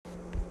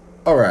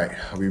All right,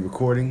 are we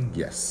recording?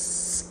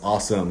 Yes.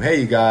 Awesome.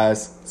 Hey, you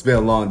guys. It's been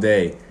a long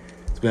day.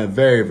 It's been a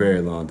very,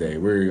 very long day.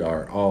 We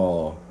are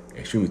all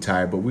extremely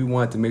tired, but we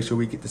wanted to make sure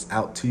we get this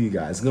out to you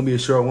guys. It's going to be a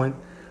short one.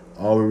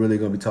 All we're really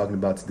going to be talking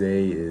about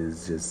today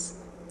is just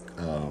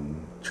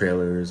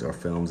trailers or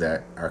films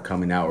that are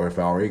coming out or if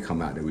already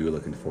come out that we were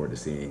looking forward to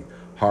seeing.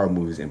 Horror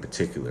movies in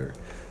particular.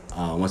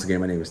 Once again,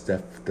 my name is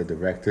Steph, the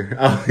director.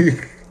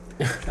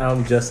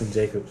 I'm Justin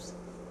Jacobs.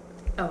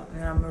 Oh,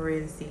 and I'm Maria,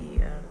 the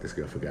CEO. This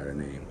girl forgot her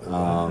name.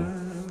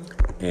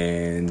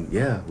 And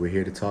yeah, we're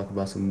here to talk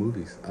about some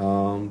movies.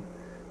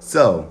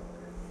 So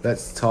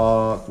let's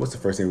talk. What's the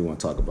first thing we want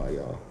to talk about,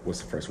 y'all? What's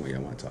the first one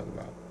y'all want to talk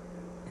about?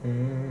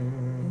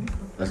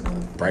 Let's go.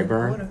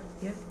 Brightburn.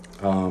 Yeah.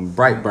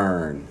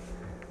 Brightburn.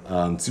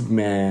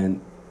 Superman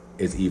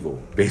is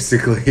evil,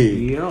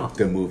 basically. Yeah.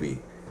 The movie.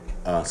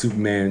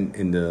 Superman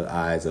in the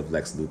eyes of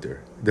Lex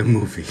Luthor. The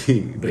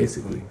movie,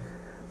 basically.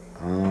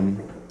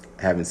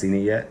 Haven't seen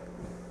it yet.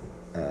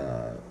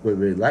 Would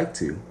really like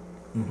to.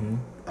 Mm-hmm.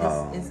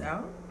 It's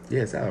out?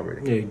 Yeah, it's out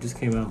already. Yeah, it just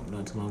came out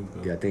not too long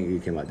ago. Yeah, I think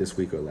it came out this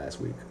week or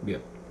last week.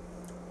 Yep.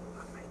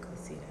 I might go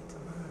see that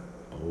tomorrow.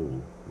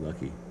 Oh,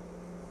 lucky.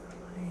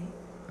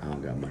 I I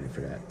don't got money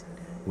for that. might do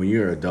that. When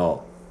you're an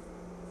adult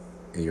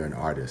and you're an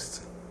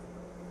artist,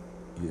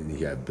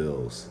 you have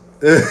bills.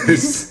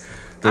 There's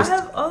I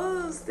have all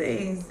of those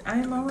things. I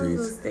am all of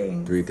those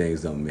things. three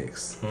things don't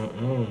mix. The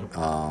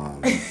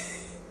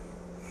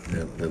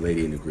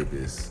lady in the group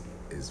is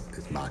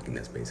mocking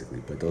us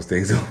basically, but those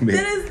things don't mix.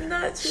 That is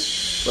not true.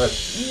 But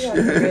you have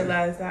to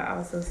realize I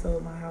also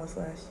sold my house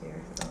last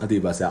year. So. I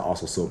think about to say I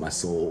also sold my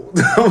soul.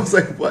 I was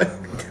like, what?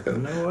 You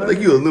know I what? was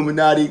like, you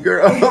Illuminati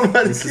girl.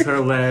 This is her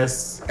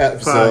last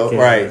episode, podcast.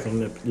 right?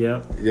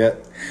 Yep.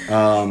 Yep.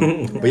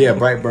 But yeah,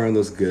 Brightburn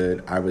looks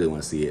good. I really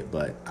want to see it,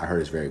 but I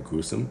heard it's very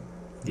gruesome.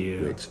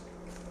 Yeah. Which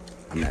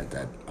I'm not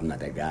that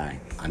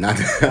guy.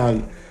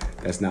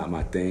 That's not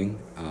my thing.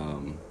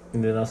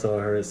 And then also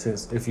I heard,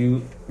 since if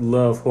you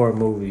love horror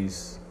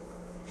movies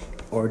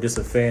or just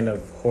a fan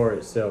of horror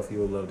itself, you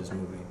will love this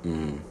movie.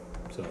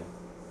 So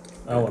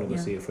I want to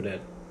go see it for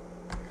that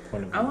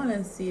point of view. I want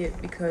to see it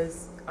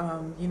because,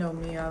 you know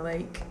me, I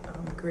like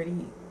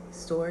gritty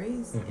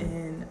stories,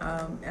 and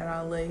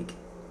I like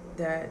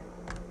that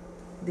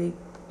they,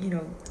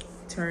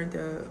 turned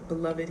a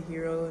beloved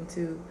hero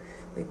into,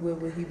 like,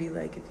 what would he be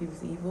like if he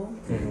was evil?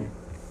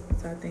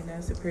 So I think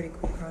that's a pretty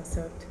cool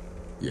concept.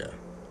 Yeah.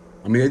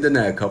 I mean, they've done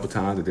that a couple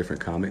times with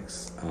different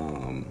comics.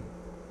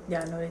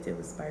 Yeah, I know they did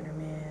with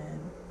Spider-Man.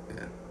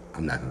 Yeah.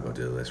 I'm not going to go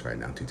to the list right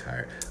now. I'm too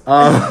tired.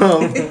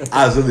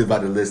 I was really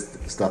about to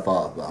list stuff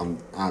off, but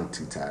I'm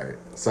too tired.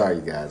 Sorry,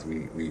 you guys.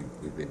 We've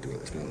been doing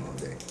this. It's been a long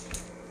day.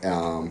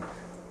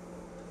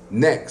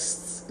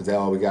 Next. Is that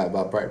all we got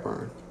about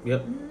Brightburn?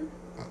 Yep.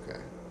 Okay.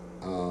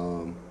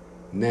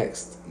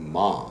 Next,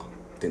 Ma. I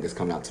think that's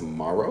coming out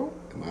tomorrow.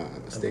 Am I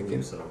mistaken? I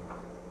believe so.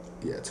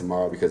 Yeah,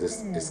 tomorrow because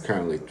it's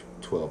currently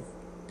 12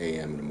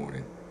 a.m. in the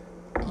morning.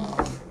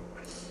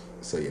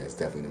 So yeah, it's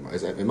definitely tomorrow.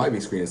 It might be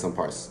screened in some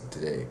parts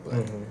today,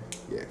 but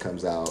yeah, it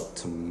comes out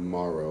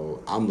tomorrow.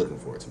 I'm looking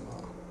forward to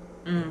tomorrow.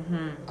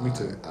 Me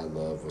too. I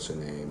love, what's her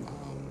name?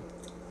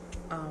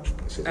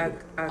 Octavia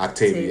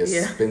Octavia.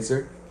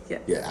 Spencer.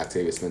 Yes. Yeah,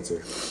 Octavia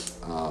Spencer.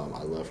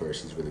 I love her.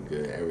 She's really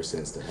good. Ever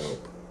since The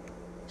Help,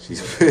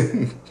 she's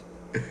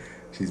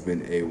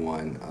been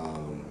A1.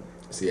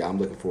 So yeah, I'm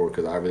looking forward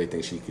because I really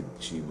think she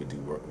would do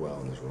work well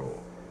in this role.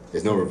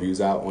 There's no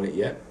reviews out on it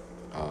yet.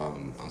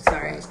 I'm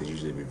surprised because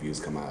usually reviews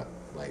come out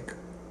like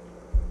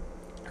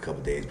a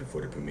couple days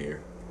before the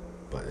premiere,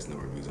 but there's no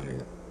reviews on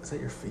it. Is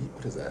that your feet?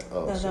 What is that?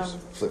 Oh, it's just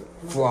flip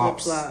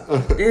flops.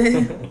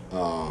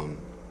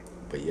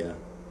 But yeah,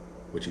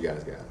 what you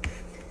guys got?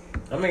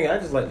 I mean, I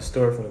just like the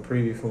story from the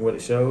preview, from what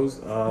it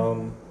shows.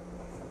 I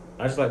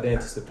just like the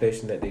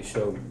anticipation that they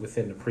show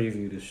within the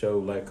preview to show,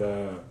 like,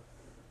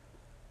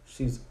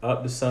 she's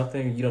up to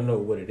something. You don't know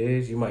what it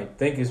is. You might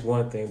think it's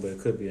one thing, but it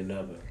could be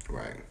another.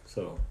 Right.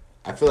 So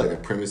I feel like the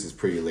premise is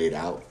pretty laid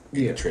out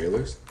in the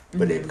trailers,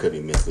 but it could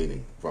be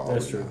misleading for all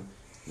That's we know. true.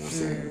 You know what I'm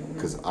saying?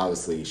 Because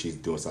obviously she's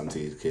doing something to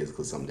these kids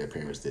because something their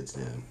parents did to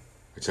them,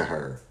 or to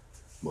her,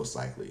 most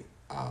likely.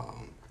 I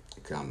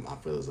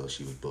feel as though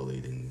she was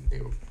bullied and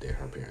their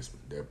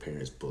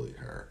parents bullied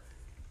her,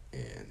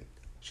 and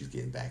she's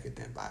getting back at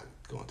them by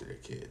going through their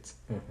kids.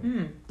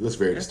 It looks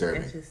very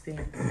disturbing. Interesting.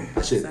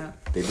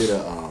 They did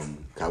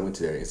I went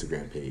to their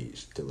Instagram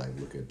page to like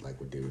look at like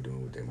what they were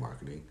doing with their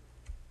marketing,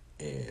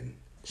 and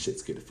shit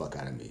scared the fuck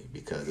out of me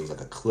because it was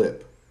like a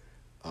clip.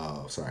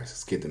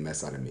 Scared the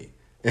mess out of me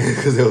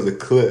because there was a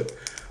clip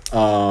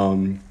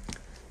of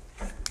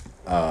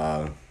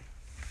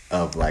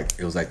like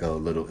it was like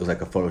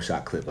a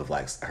Photoshop clip of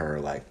like her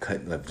like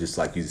cut, like, just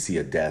like you see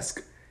a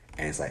desk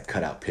and it's like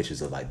cut out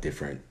pictures of like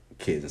different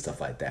kids and stuff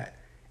like that,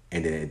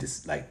 and then it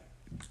just like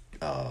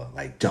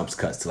jumps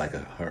cuts to like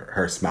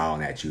her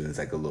smiling at you and it's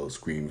like a little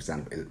scream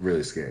sound. It's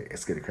really scary. It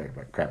scared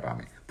the crap out of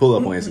me. Pull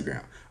it up on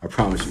Instagram. I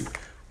promise you.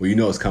 Well, you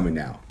know it's coming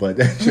now, but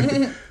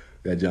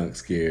that junk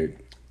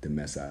scared the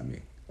mess out of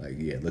me. Like,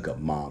 yeah, look up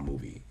Mom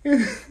movie.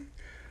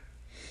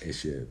 It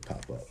should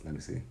pop up. Let me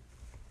see.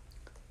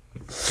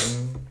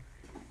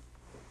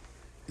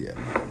 Yeah.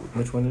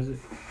 Which one is it?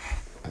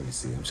 Let me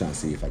see. I'm trying to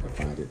see if I can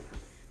find it.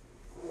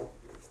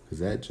 Because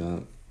that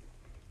junk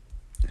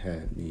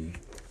had me.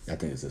 I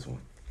think it's this one.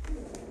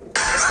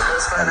 It's the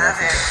most fun I've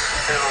had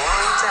in a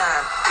long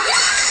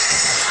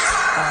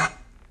time.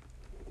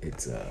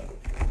 It's You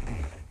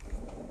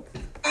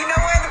know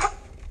where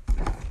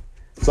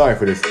the sorry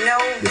for this No,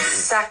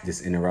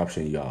 this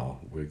interruption, y'all.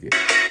 We'll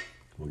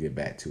get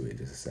back to it in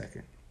just a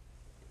second.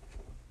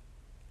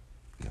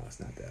 No, it's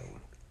not that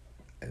one.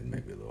 It may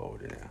be a little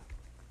older now.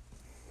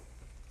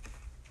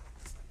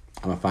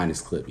 I'm gonna find this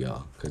clip,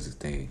 y'all, because this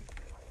thing.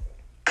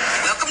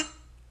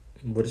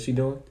 What is she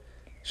doing?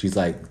 She's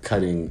like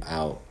cutting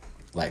out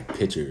like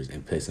pictures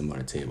and placing them on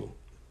a table.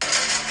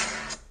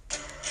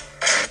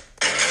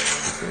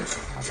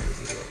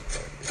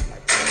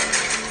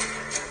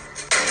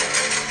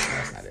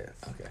 That's not it.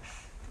 Okay.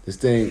 This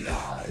thing,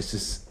 it's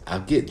just, I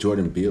get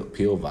Jordan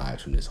Peele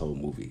vibes from this whole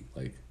movie.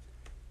 Like,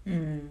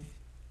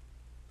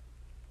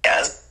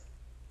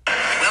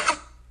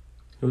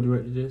 Who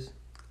directed this?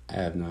 I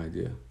have no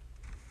idea.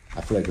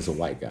 I feel like it's a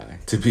white guy,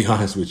 to be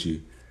honest with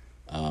you.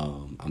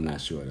 I'm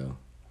not sure though.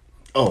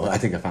 Oh, I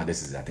think I found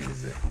this. I think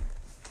this is it.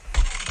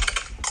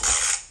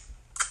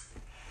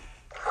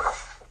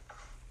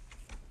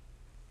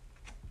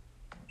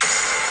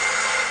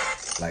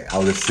 Like I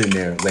was just sitting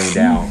there laying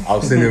down. I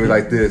was sitting there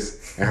like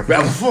this, and her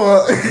back was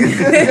full.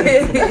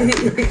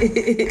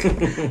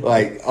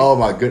 Like, oh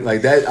my goodness,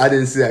 like that. I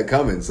didn't see that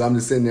coming. So I'm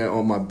just sitting there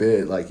on my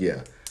bed, like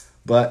yeah.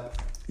 But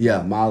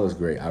yeah, Mile is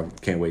great. I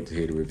can't wait to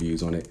hear the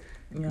reviews on it.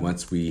 Yeah.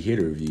 Once we hear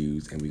the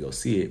reviews and we go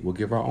see it, we'll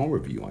give our own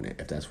review on it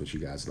if that's what you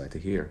guys like to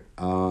hear.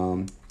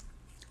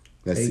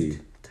 Let's see.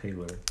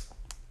 Taylor.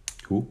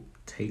 Who?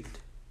 Tate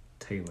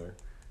Taylor.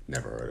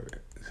 Never heard of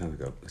it. It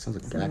sounds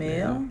like a black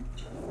male? man.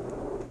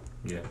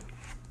 Yeah.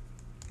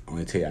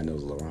 Only Tate I know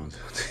is Laurent.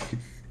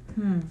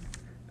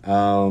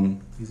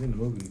 He's in the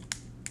movie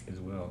as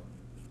well.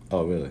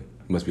 Oh really?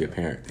 He must be a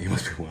parent. He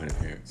must be one of the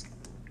parents.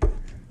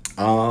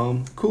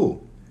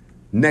 Cool.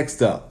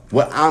 Next up,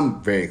 what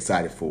I'm very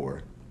excited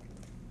for.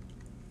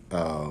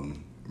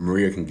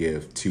 Maria can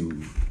give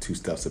two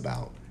stuffs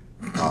about.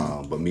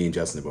 But me and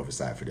Justin are both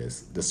excited for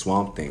this. The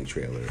Swamp Thing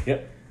trailer.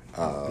 Yep.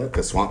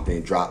 The Swamp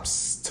Thing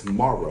drops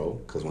tomorrow,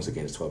 because once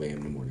again it's 12 a.m.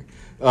 in the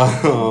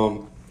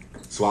morning.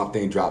 Swamp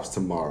Thing drops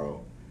tomorrow.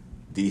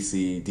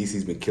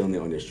 DC's been killing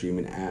it on their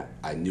streaming app.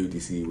 I knew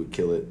DC would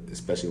kill it,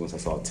 especially once I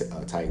saw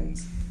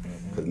Titans.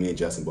 Because me and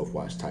Justin both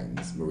watched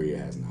Titans. Maria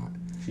has not.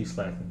 She's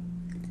slacking.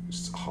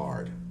 It's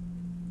hard.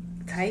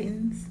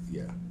 Titans?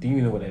 Yeah. Do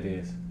you know what that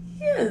is?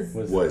 Yes.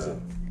 What is it?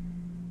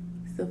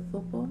 It's a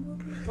football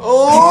movie.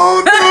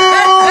 Oh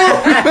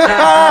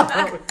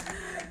no!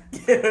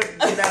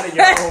 Get out of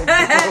your own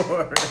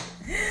door.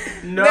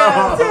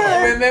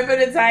 No. Remember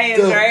the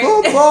Titans, The right?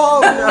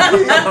 football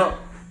movie.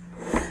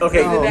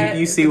 Okay, No.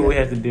 you see what we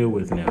have to deal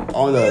with now.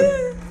 On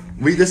the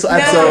this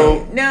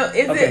episode. No,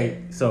 is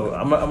Okay, so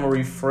I'm gonna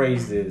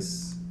rephrase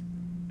this.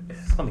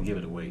 I'm gonna give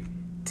it away.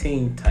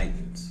 Teen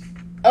Titans.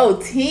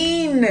 Oh,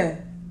 Teen.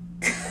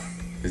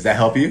 Does that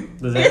help you?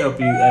 Does that help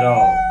you at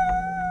all?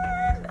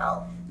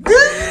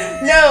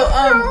 No,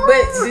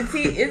 but the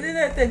Teen, isn't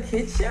that the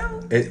kids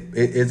show? It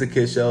is a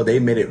kid's show. They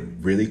made it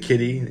really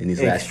kiddie in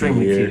these last few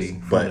Extremely years. kiddie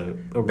But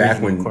from the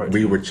back when original cartoon.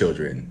 we were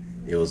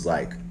children, it was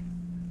like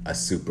a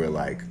super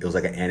it was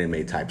like an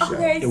anime type show.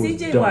 Okay, It was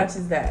CJ dumb.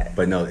 watches that.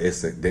 But no,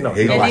 it's No,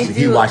 he he watched don't.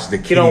 he watched the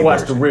kiddie don't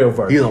watch the version. real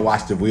version. He don't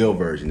watch the real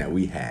version that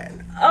we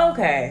had.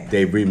 Okay.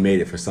 They remade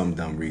it for some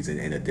dumb reason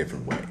in a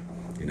different way.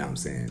 You know what I'm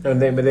saying? And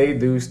but they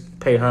do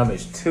pay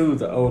homage to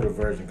the older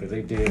version because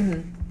they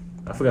did.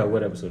 I forgot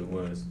what episode it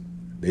was.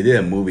 They did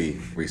a movie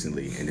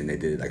recently, and then they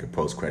did like a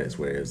post credits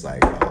where it's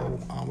like,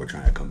 we're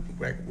trying to come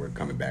back, we're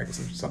coming back or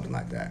something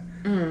like that.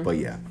 But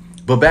yeah,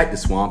 but back to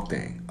Swamp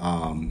Thing,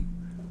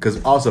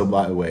 because also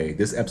by the way,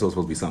 this episode's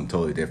supposed to be something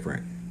totally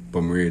different.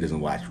 But Maria doesn't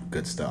watch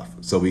good stuff,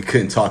 so we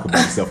couldn't talk about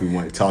the stuff we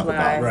wanted to talk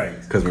about, Right.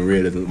 Because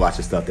Maria doesn't watch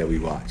the stuff that we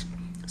watch.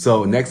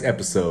 So next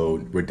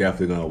episode, we're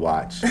definitely gonna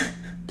watch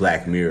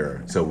Black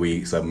Mirror, so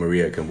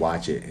Maria can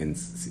watch it and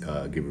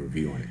give a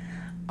review on it.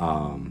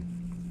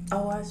 I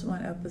watched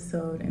one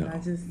episode and I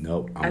just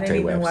nope. I didn't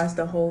even watch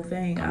the whole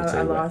thing.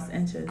 I lost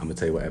interest. I'm gonna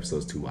tell you what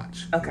episodes to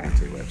watch. Okay. I'm gonna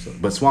tell you what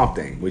episode. But Swamp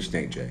Thing, what you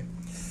think, Jay?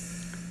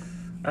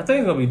 I think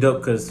it's gonna be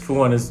dope because for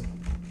one, it's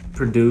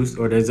produced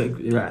or there's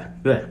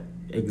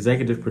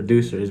executive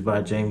producer is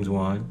by James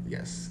Wan,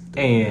 Yes.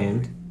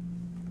 and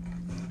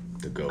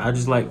The GOAT. I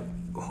just like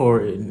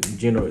horror in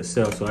general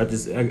itself. So I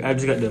just got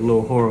that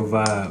little horror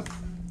vibe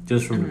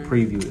just from the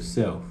preview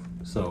itself.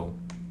 So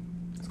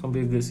it's gonna be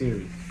a good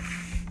series.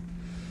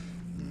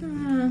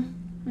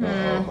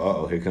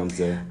 Uh-oh, here comes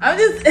the I'm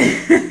just.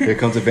 here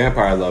comes the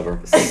vampire lover.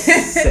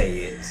 Say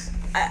it.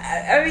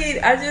 I mean,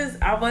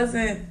 I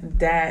wasn't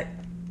that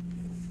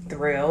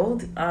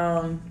thrilled.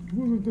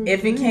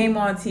 If it came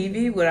on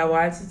TV, would I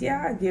watch it?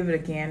 Yeah, I'd give it a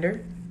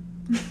gander.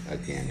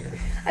 Again.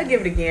 I'd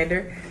give it a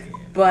gander.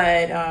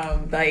 But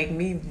like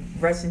me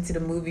rushing to the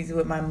movies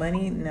with my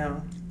money,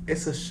 no.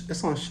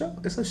 It's on show.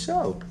 It's a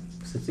show.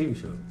 It's a TV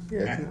show.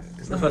 Yeah.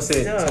 It's That's not, why I said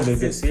it's gonna be a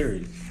good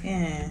series.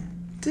 Yeah.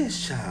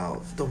 this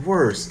child, the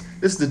worst.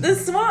 This is The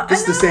small. This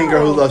is the I same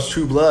girl who know. loves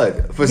True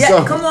Blood. For Yeah,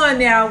 some. come on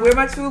now. Where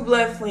my True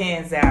Blood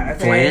fans at?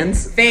 Okay?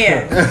 Flans?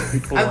 Fans.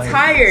 I'm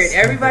tired.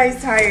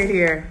 Everybody's tired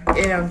here.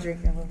 And I'm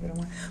drinking a little bit of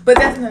wine. But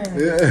that's not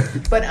Yeah.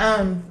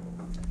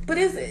 But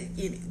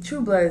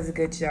True Blood is a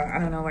good show. I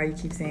don't know why you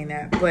keep saying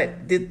that.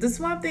 But the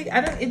Swamp Thing,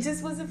 it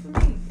just wasn't for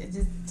me. It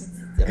just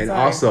I'm And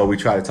sorry. also, we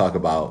try to talk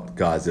about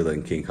Godzilla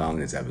and King Kong in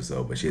this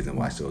episode, but she hasn't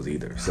watched those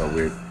either. So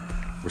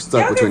we're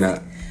stuck Y'all between can-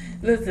 that.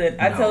 Listen,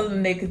 I No. told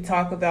them they could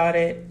talk about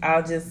it.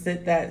 I'll just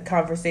sit that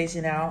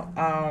conversation out.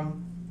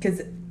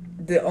 Because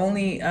the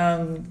only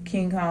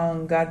King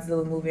Kong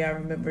Godzilla movie I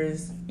remember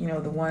is, the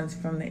ones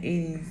from the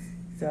 80s.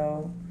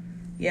 So,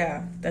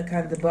 yeah, that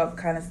kind of the buck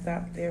kind of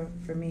stopped there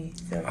for me.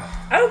 So,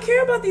 I don't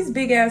care about these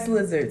big ass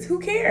lizards. Who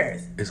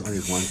cares? It's only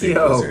one big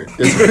Yo. lizard.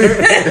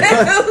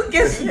 Who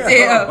gives a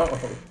damn?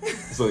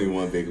 It's only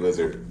one big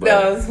lizard. But,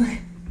 No, it's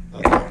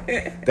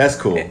okay. That's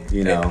cool.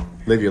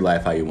 Live your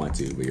life how you want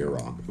to, but you're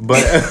wrong.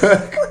 But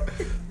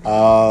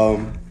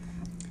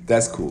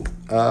that's cool.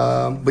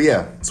 But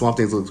yeah, Swamp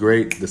Things looks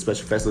great. The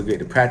special effects look great.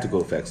 The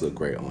practical effects look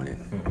great on it.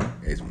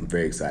 I'm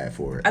very excited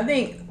for it. I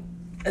think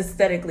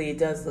aesthetically it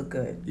does look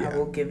good. Yeah. I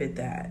will give it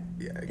that.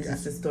 Yeah, It's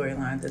just the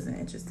storyline doesn't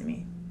interest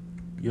me.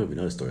 You don't even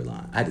know the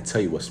storyline. I had to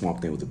tell you what Swamp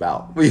Thing was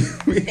about.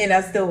 And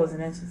I still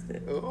wasn't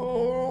interested.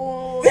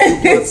 Oh,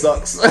 True Blood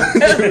sucks.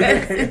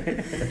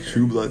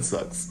 True Blood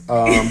sucks.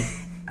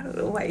 I don't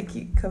know why you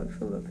keep coming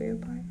from a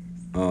vampire.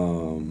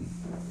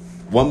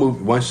 One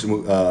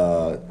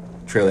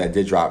trailer that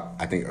did drop,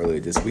 I think earlier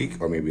this week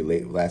or maybe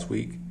late last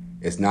week.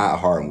 It's not a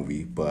horror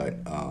movie,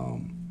 but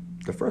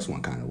the first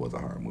one kind of was a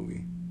horror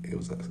movie. It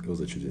was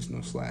a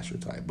traditional slasher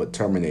type, but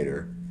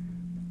Terminator,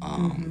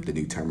 the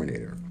new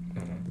Terminator,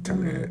 the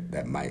Terminator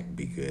that might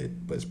be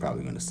good, but it's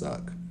probably gonna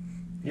suck.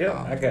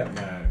 Yeah, I got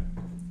mine.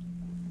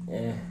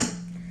 Yeah.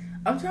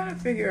 I'm trying to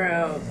figure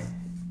out.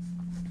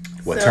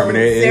 What So,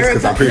 Terminator is? Sarah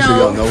Because I'm pretty sure you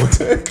don't know what.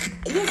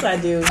 Yes, I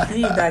do. You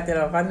need to back that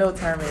off. I know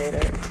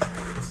Terminator.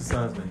 What's the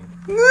son's name?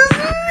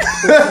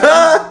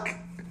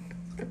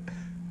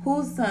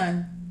 Whose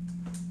son?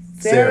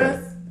 Sarah.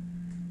 Sarah's?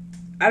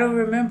 I don't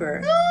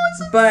remember.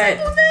 But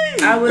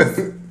I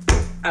was.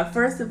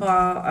 First of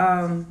all,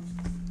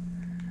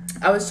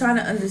 I was trying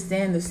to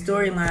understand the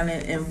storyline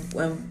and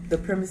the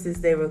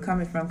premises they were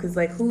coming from. Because,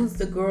 who's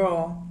the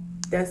girl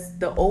that's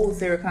the old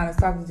Sarah Connor's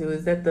talking to?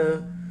 Is that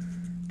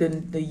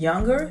the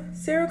younger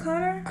Sarah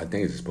Connor? I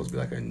think it's supposed to be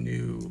like a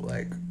new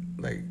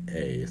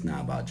hey, it's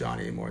not about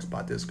Johnny anymore. It's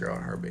about this girl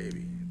and her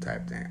baby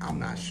type thing. I'm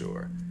not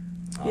sure.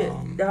 Yeah,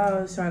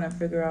 I was trying to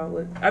figure out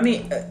what. I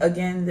mean,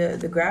 again,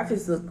 the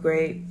graphics look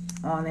great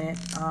on it.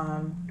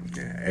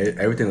 Yeah,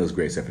 everything looks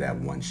great except for that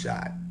one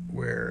shot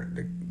where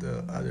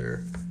the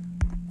other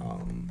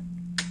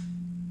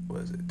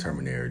what is it?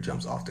 Terminator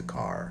jumps off the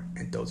car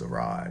and throws a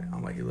rod.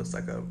 I'm like, it looks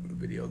like a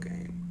video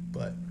game,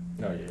 but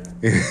Oh yeah.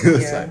 it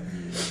looks Yeah. like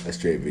a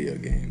straight video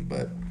game.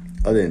 But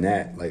other than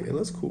that, it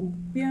looks cool.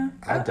 Yeah,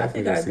 I'll I definitely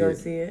think go I'd see go it.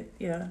 see it.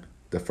 Yeah.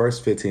 The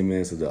first 15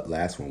 minutes of the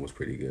last one was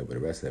pretty good, but the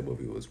rest of that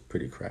movie was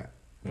pretty crap.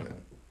 But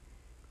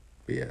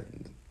yeah,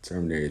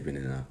 Terminator has been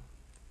in a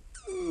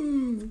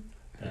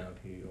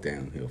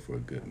downhill for a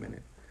good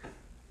minute.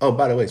 Oh,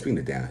 by the way, speaking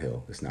of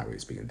downhill, it's not really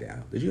speaking of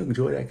downhill. Did you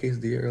enjoy that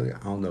quesadilla earlier?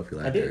 I don't know if you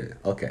liked I did. it.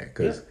 Okay,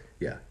 because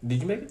yeah,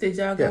 Did you make it? Did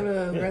y'all go Yeah.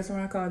 to a Yeah.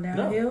 restaurant called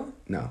Downhill?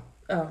 no,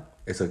 Oh.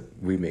 it's me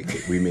and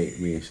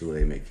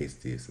Shalay make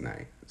quesadillas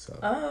tonight. So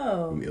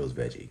Oh. it was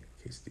veggie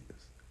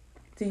quesadillas.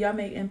 Do y'all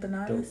make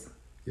empanadas?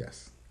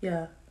 Yes.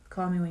 Yeah.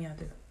 Call me when y'all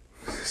do.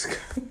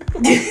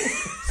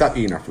 Stop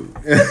eating our food.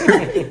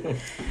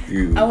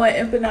 You, I want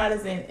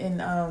empanadas in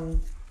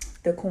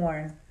the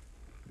corn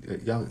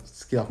y'all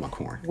get off my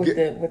corn. with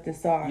the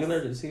sauce. You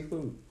allergic to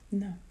seafood?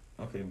 No.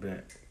 Okay,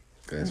 bet.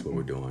 That's what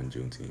we're doing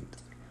Juneteenth.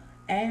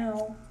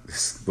 Ow.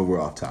 But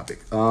we're off topic.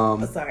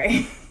 Oh,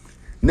 sorry.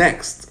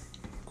 Next,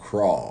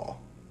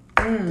 Crawl,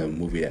 the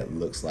movie that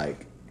looks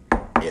like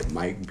it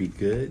might be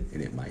good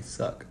and it might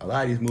suck. A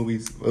lot of these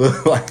movies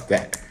look like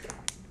that.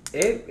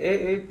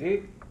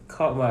 It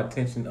caught my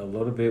attention a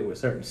little bit with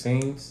certain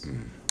scenes.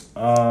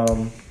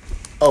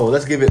 Oh,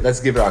 let's give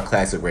it our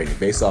classic rating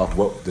based off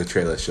what the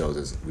trailer shows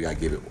us. We gotta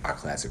give it our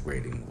classic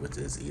rating, which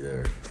is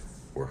either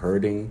we're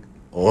hurting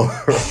or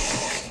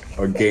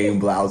game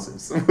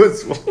blouses.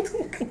 Which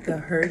one? The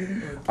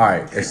hurting. All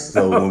right,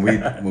 so when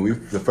we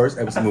the first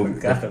episode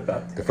forgot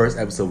about that. the first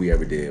episode we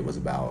ever did was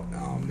about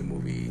the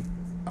movie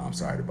I'm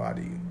Sorry to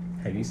Bother You.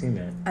 Have you seen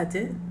that? I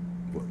did.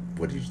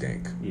 What did you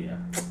think? Yeah.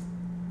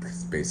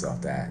 Based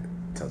off that,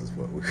 tells us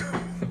what we.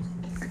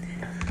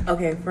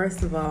 Okay,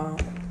 first of all,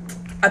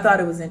 I thought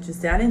it was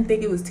interesting. I didn't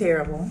think it was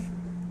terrible.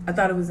 I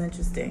thought it was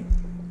interesting.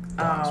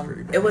 That was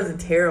pretty bad. It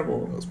wasn't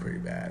terrible. It was pretty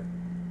bad.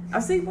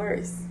 I've seen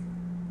worse.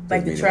 Doesn't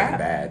Like the mean it wasn't trap.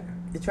 bad.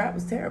 The trap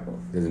was terrible.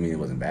 Doesn't mean it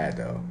wasn't bad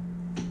though.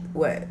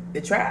 What?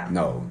 The trap?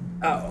 No.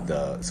 Oh.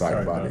 The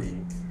Sorry to Bother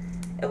You.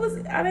 It was.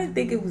 I didn't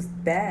think it was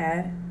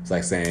bad. It's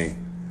like saying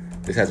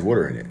this has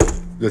water in it.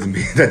 doesn't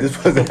mean that this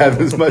doesn't have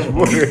as much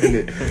water in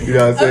it. You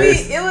know what I'm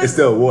saying? It's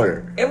still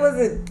water. It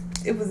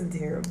wasn't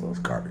terrible. It's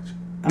garbage.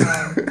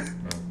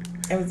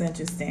 It was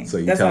interesting. So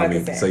you That's telling all I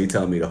me? can say. So you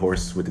telling me the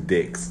horse with the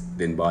dicks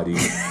didn't bother you?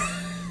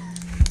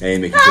 They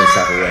ain't make you feel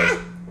some type of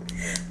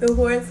way. The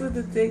horse with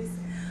the dicks.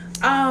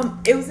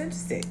 It was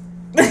interesting.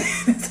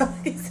 That's all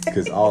I can say.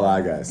 Because all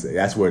I gotta say,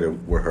 that's where the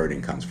we're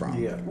hurting comes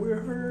from. Yeah, we're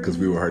hurt. Because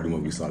we were hurting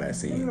when we saw that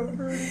scene.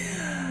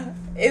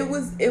 It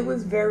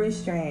was very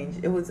strange.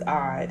 It was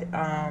odd.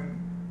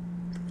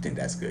 If you think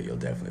that's good, you'll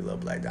definitely love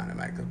Black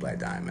Dynamite because Black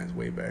Dynamite's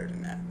way better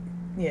than that.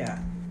 Yeah.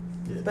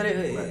 But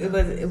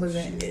it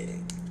wasn't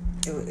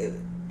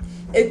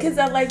because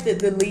I like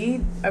the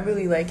lead. I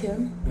really like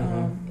him.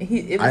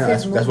 It was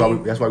his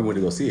movie. That's why we went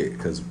to go see it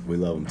because we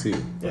love him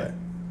too. But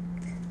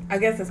I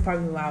guess that's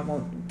probably why I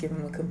won't give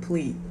him a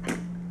complete.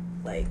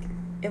 Like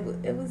it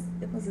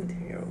wasn't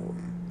terrible.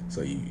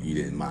 so you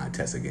didn't mind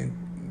Tessa getting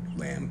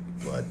lamb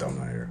blood thrown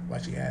on her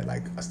while she had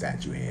like a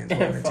statue hand on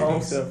her And phone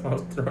titties. cell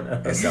phone thrown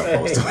out. And cell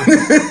phones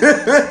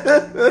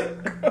thrown.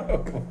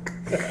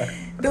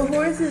 The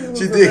horses. Was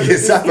She a did little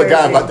get. I forgot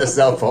disturbing. about the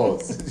cell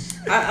phones.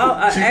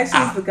 I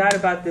actually forgot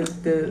about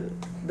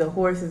the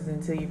horses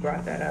until you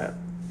brought that up.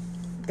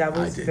 That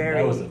was didn't. very.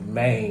 That was the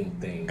main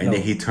thing. And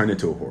then he turned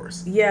into a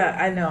horse. Yeah,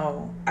 I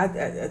know. I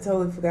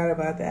totally forgot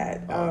about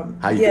that.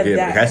 How you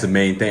forget? That's the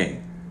main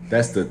thing.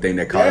 That's the thing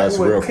that caught us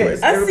real quick. I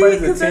see everybody's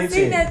because I attention.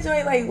 seen that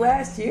joint like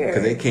last year.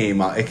 Because it came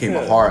out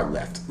hard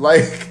left.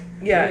 Like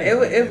Yeah, it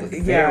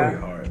very yeah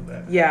hard.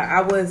 Left. yeah.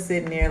 I was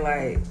sitting there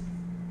like,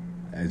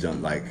 and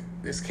jump like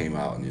this came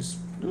out and just.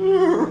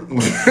 what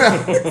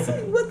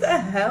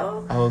the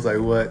hell? I was like,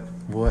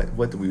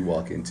 what do we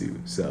walk into?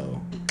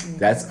 So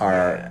that's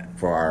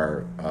for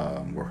our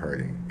we're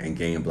hurting. And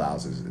Game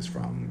Blouses is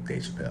from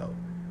Dave Chappelle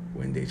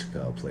when Dave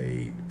Chappelle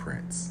played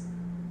Prince.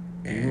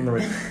 And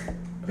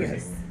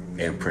Yes.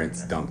 and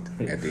Prince dunked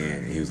at the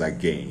end. He was like,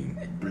 Game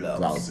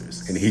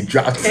Blouses. And he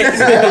dropped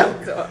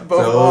it. Both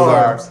those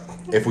arms.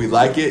 if we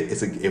like it,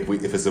 if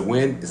it's a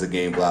win, it's a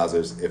Game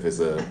Blouses. If it's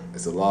a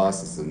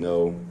loss, it's a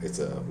no. It's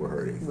a we're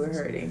hurting. We're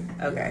hurting.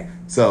 Okay.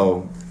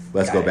 So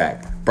let's Got go it.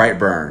 back.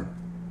 Brightburn.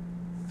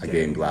 A Game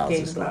Game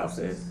Blouses.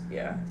 blouses.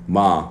 Yeah.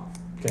 Ma.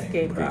 Okay.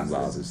 Game Game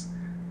blouses.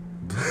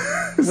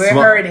 Blouses. We're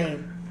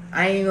hurting.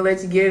 I ain't even gonna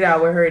let you get it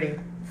out. We're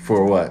hurting.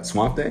 For what?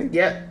 Swamp Thing?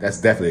 Yep. That's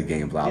definitely a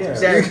Game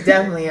Blouses. Yeah. That's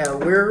definitely a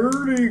we're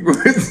hurting.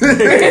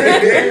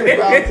 Game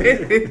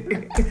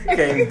Blouses.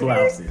 Game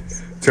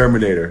blouses.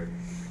 Terminator.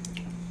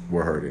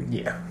 We're hurting.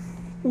 Yeah.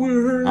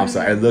 I'm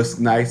sorry. It looks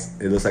nice.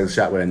 It looks like a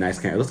shot with a nice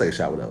camera. It looks like a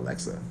shot with an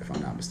Alexa, if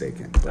I'm not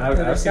mistaken. But, I've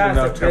seen shots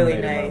enough are really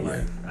Terminator in my nice.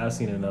 life. I've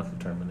seen enough of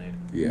Terminator.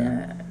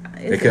 yeah.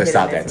 It's They a could have hit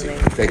stopped or that miss too. for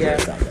me. They could have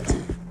Yeah. stopped that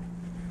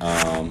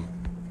too.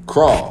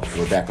 Crawl.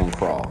 We're back on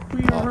Crawl.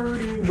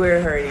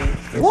 We're hurting.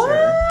 For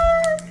sure.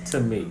 To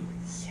me.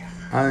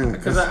 I,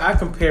 Because I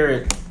compare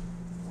it,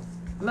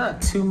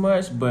 not too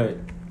much, but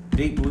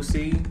Deep Blue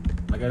Sea.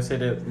 Like I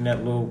said, in that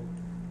little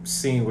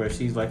scene where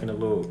she's like in a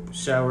little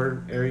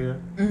shower area,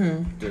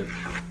 the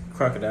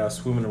crocodile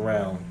swimming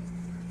around,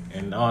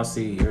 and all I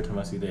see every time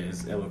I see that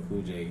is Ella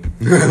Cool J.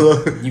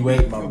 You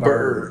ate my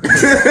bird.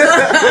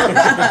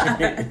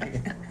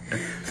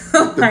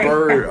 The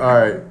bird. All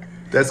right,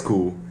 that's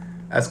cool.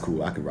 That's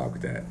cool. I can rock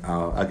with that.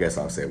 I guess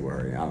I'll say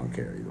word. I don't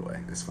care either way.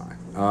 It's fine.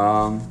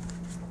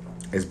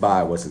 It's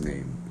by what's his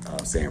name?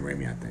 Sam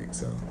Raimi, I think.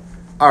 So,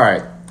 all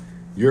right,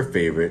 your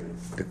favorite,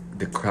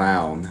 the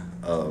clown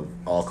of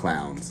all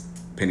clowns,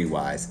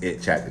 Pennywise. It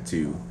Chapter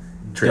 2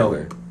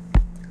 trailer. Dope.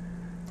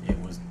 It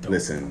was dope.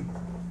 Listen,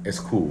 it's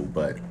cool,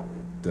 but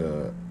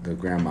the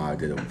grandma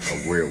did a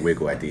weird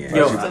wiggle at the end.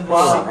 Yo,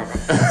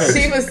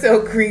 She was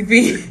so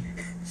creepy.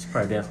 she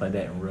probably danced like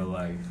that in real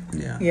life.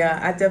 Yeah, Yeah,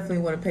 I definitely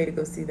want to pay to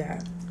go see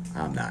that.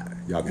 I'm not.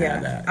 Y'all can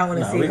have Yeah, that. I want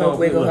to Nah, see we her gonna-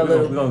 wiggle we her gonna-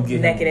 we little gonna get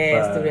him naked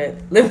ass by- through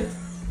that lip.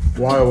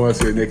 Why do I want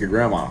to see a naked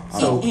grandma?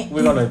 So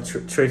we're gonna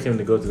trick him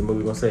to go to the movie.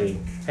 We're gonna say,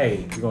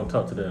 "Hey, we're gonna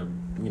talk to the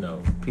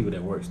people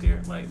that works there.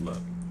 Like, look,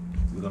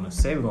 we're gonna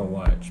say we're gonna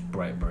watch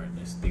Brightburn in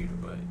this theater,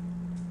 but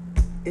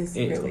It's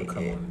it's really gonna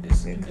come it. on in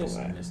this. It's a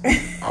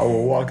lot. I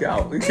will walk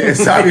out. You can't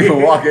stop me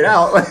from walking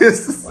out.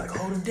 It's just Like,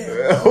 hold him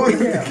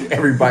down.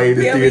 everybody in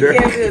the Yeah, we theater.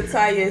 can't just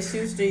tie your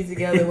shoestrings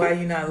together while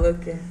you're not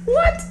looking.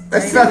 What?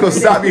 That's not gonna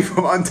stop me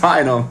from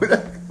untying them.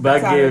 But I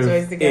Tie the give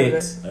joints together.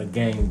 it a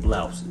Game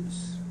Blouses.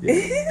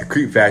 The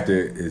creep factor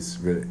is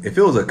really. If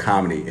it was a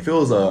comedy, if it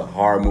was a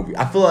horror movie,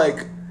 I feel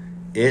like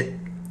it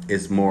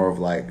is more of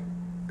like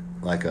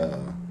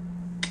a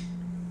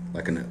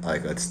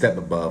step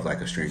above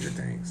like a Stranger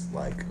Things.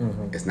 Like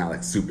it's not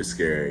like super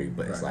scary,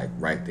 but it's like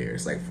right there.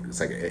 It's like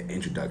an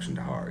introduction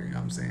to horror. You know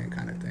what I'm saying,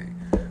 kind of thing.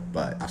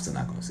 But I'm still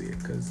not gonna see it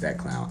because that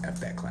clown, f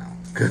that clown.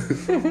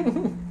 Because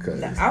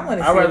I want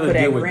to see I'd it rather for that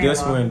deal with grandma.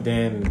 this one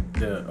than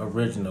the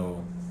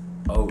original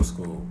old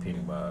school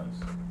Pennywise.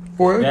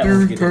 boy, That that one's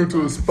dude getting turned to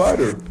a done.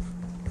 spider.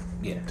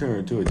 Yeah, Turn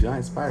into a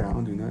giant spider. I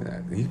don't do none of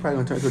that. He's probably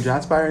gonna turn into a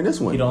giant spider in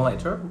this one. you don't like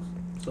turtles,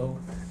 so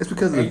It's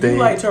because of hey, the thing. you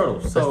like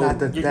turtles, so it's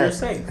not you're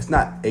safe. It's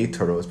not a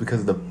turtle. It's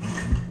because of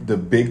the the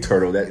big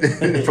turtle that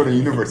from the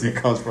universe he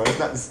comes from. It's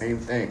not the same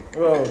thing.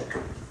 Well,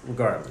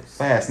 regardless.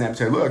 If I had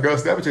Snapchat, look, girl,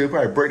 Snapchat, you'd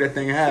probably break that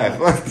thing in half.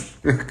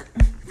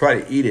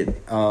 Probably eat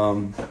it.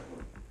 All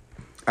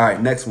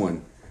right, next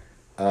one.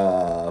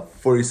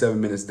 47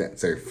 minutes.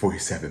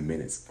 47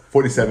 minutes.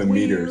 47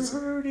 meters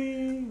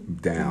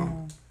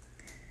down.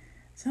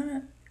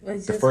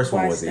 The first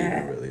one wasn't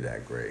even really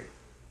that great.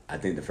 I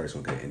think the first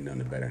one could end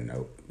on a better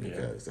note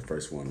because the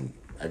first one.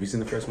 Have you seen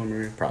the first one,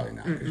 Maria? Probably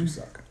not because you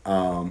suck.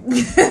 Don't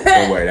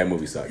worry, that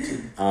movie sucked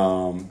too.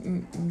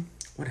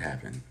 What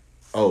happened?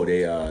 Oh,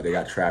 they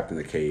got trapped in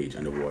the cage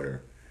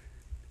underwater,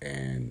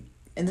 and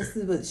this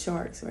is with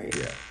sharks, right?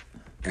 Yeah,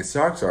 and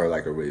sharks are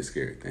like a really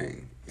scary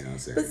thing. You know what I'm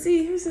saying? But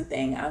see, here's the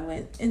thing: I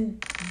went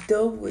and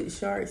dove with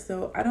sharks,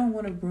 so I don't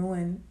want to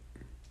ruin.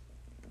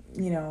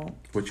 You know.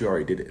 But you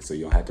already did it, so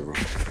you don't have to ruin.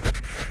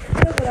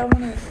 Yeah, but I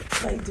want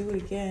to like do it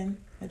again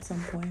at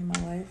some point in my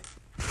life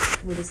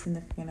with a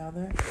significant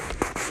other.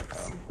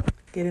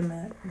 Get him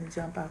at and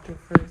jump out there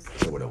first.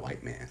 So with a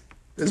white man.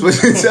 That's what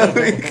you're telling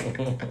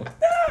me.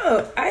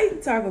 No, I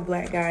can talk a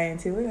black guy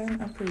into it.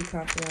 I'm pretty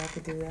confident I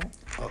could do that.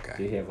 Okay.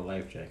 Do you have a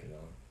life jacket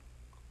on?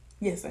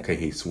 Yes, I do. Can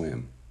he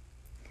swim?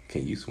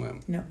 Can you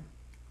swim? No,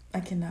 I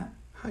cannot.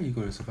 How are you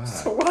going to survive?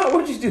 So why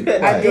would you do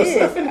that? I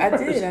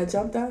did. I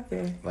jumped out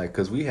there. Like,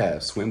 cause we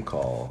have swim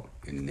call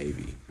in the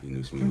Navy. You know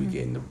what I mean? We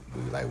get in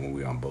like when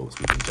we're on boats,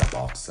 we can jump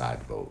off the side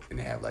of the boat, and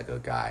they have like a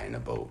guy in a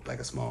boat, like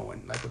a small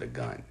one, like with a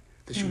gun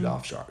to shoot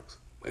off sharks.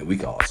 And we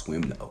can all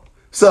swim though.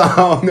 So I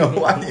don't know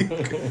why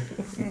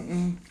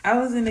you. I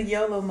was in the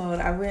YOLO mode.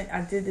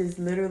 I did this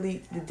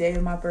literally the day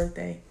of my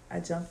birthday. I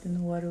jumped in the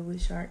water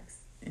with sharks,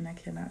 and I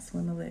cannot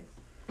swim a lick.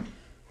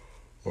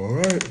 All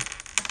right.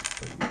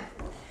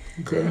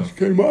 Okay, you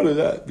came out of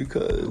that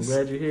because I'm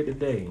glad you're here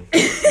today.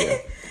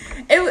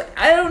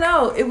 I don't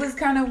know. It was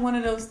kind of one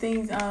of those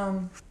things.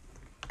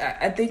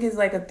 I think it's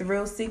like a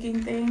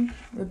thrill-seeking thing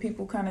where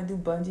people kind of do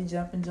bungee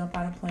jumping, jump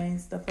out of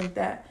planes, stuff like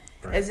that.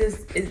 Right.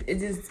 It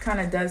just kind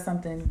of does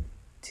something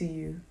to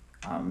you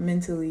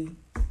mentally.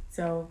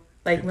 So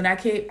like when I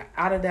came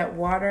out of that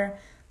water,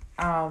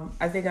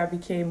 I think I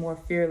became more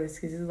fearless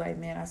because it's like,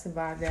 man, I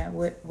survived that.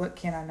 What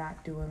can I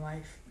not do in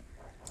life?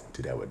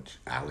 Do that with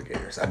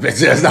alligators. I bet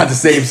you that's not the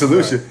same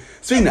solution. Right.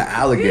 Speaking of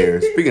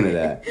alligators, speaking of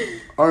that,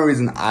 only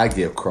reason I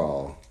give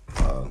Crawl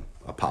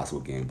a possible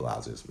game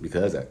Blouses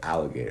because an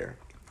alligator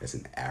that's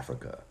in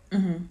Africa.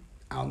 Mm-hmm.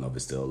 I don't know if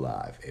it's still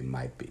alive. It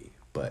might be,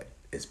 but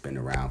it's been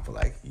around for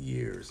like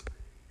years.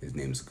 His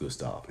name is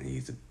Gustav, and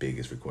he's the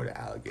biggest recorded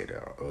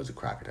alligator or is a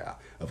crocodile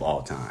of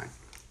all time.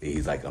 And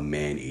he's like a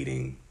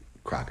man-eating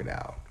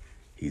crocodile.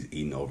 He's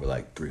eaten over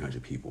like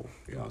 300 people.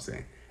 You know what I'm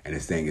saying? And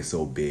this thing is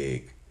so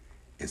big.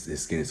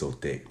 His skin is so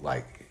thick,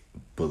 like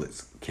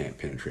bullets can't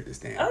penetrate this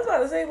thing. I was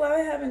about to say, why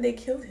haven't they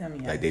killed him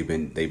yet? Like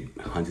they've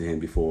hunted him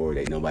before.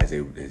 No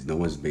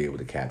one's been able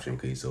to capture him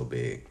because he's so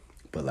big.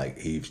 But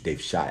like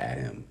they've shot at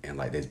him, and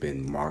like there's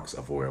been marks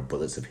of where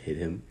bullets have hit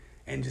him,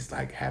 and just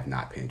like have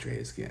not penetrated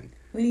his skin.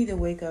 We need to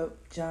wake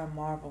up John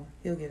Marvel.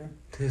 He'll get him.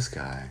 This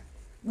guy,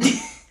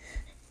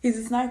 he's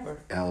a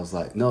sniper. I was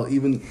like, no,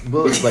 even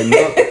bullets like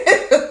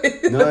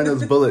none of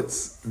those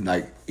bullets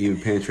like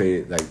even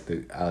penetrated like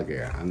the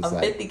alligator. I'm just a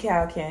 50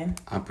 cal can.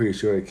 I'm pretty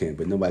sure it can,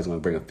 but nobody's gonna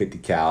bring a 50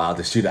 cal out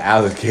to shoot an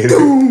alligator.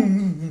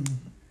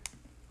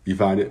 You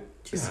find it?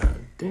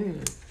 God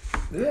damn. Is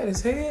that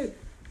his head?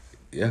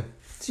 Yeah.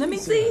 Let me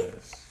see.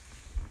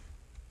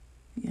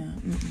 Yeah.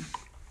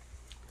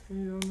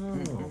 Hell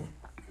no.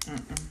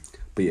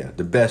 But yeah,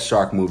 the best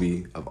shark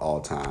movie of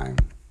all time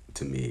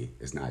to me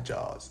is not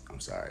Jaws. I'm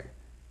sorry.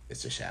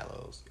 It's The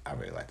Shallows. I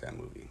really like that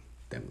movie.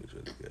 That movie's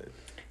really good.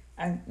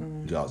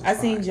 Jaws is I've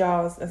fine. seen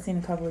Jaws. I've seen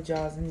a couple of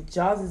Jaws, and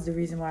Jaws is the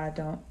reason why I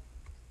don't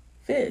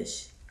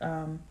fish.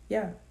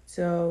 Yeah.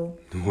 So.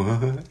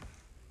 What?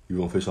 You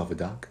won't fish off a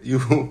dock?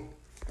 You?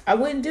 I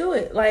wouldn't do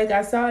it. Like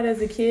I saw it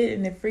as a kid,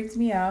 and it freaked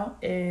me out.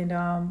 And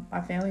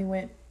my family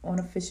went on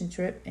a fishing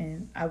trip,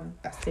 and I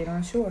stayed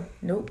on shore.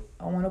 Nope,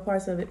 I don't want no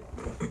parts of it.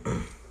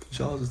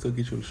 Jaws will still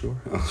get you on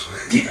shore.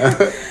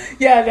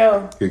 Yeah, I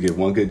know. You'll get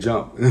one good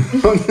jump.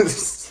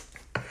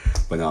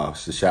 But no,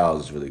 The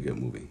Shallows is a really good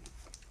movie.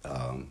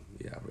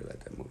 Yeah, I really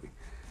like that movie.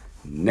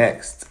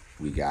 Next,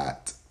 we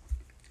got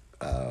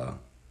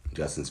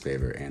Justin's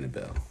favorite,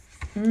 Annabelle.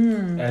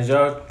 As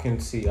y'all can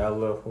see, I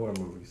love horror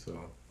movies, so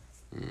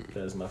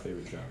that's my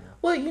favorite genre.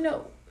 Well, you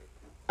know,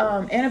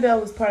 Annabelle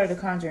was part of The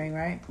Conjuring,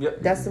 right?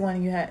 Yep. That's the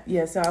one you had.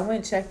 Yeah, so I went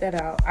and checked that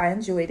out. I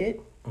enjoyed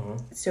it.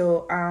 Mm-hmm.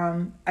 So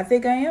I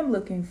think I am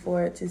looking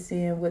forward to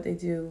seeing what they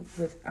do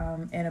with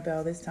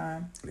Annabelle this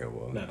time. Yeah,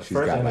 well, Now, the she's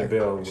first got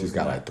Annabelle like was she's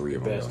got not like 3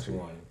 of the them. best Don't she?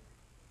 one.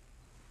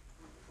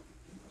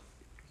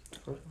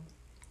 First one?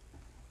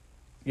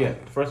 Yeah,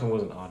 the first one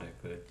wasn't all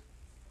that good.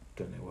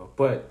 Done that well,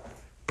 but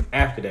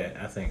after that,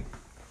 I think.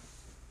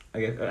 I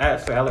guess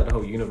actually I like the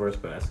whole universe,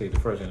 but I say the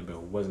first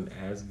Annabelle wasn't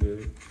as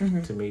good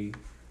to me.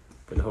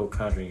 But the whole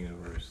Conjuring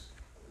universe,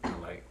 I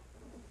like.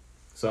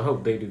 So I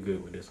hope they do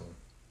good with this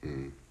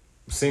one.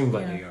 Seems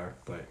like they are,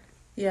 but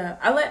yeah,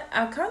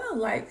 I kind of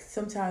like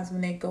sometimes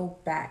when they go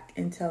back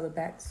and tell the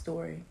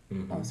backstory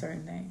on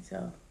certain things.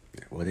 So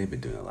Yeah, well, they've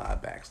been doing a lot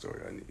of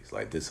backstory on these.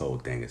 Like, this whole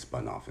thing is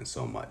spun off in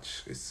so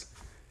much. It's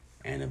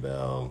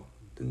Annabelle,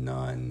 the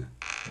Nun.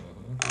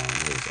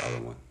 What's the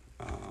other one?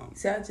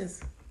 See, I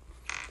just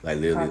Like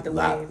literally, Caught the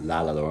La wave.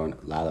 Llorona.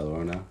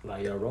 La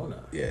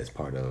Llorona. Yeah, it's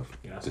part of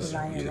Yeah, that's this.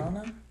 La uni-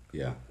 Llorona.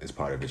 Yeah, it's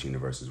part of this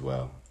universe as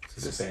well. It's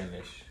This-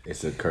 Spanish.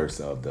 It's a curse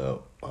of the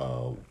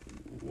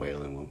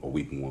wailing woman, or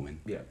weeping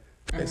woman. Yeah.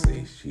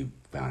 Basically, she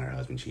found her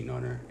husband cheating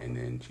on her, and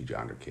then she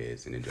drowned her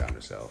kids, and then drowned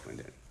herself, and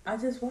then I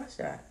just watched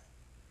that.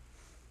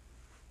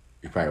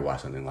 you probably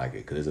watched something like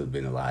it because there's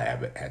been a lot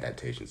of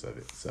adaptations of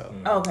it. So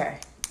Okay.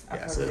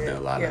 Yeah, I've so heard there's been it.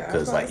 a lot of- Yeah, I was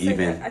 'cause, about like, to say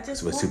even that. I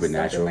just with watched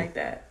Supernatural- something like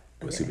that.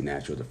 with Okay.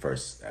 Supernatural, the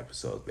first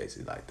episode is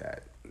basically like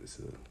that. It's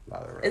a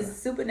lot of Is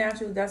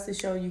Supernatural? That's the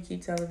show you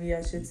keep telling me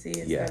I should see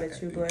instead of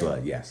True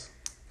Blood. yes,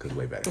 because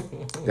way better.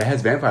 That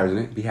has vampires in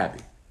it. Be happy.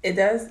 It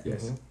does.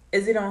 Yes,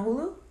 Is it on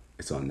Hulu?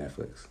 it's on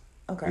Netflix.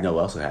 Okay. You know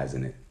what else it has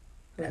in it?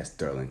 It What? has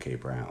Sterling K.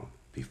 Brown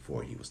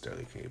before he was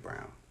Sterling K.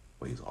 Brown.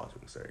 Well, he's always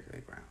been Sterling K.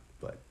 Brown,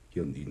 but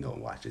you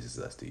don't watch This Is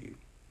Us, do you?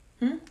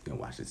 You don't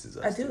watch This Is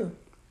Us. I do.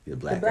 The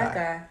black, The black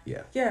guy.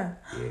 Yeah. Yeah.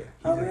 Yeah.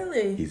 Oh,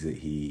 really?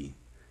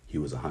 He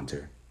was a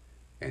hunter,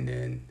 and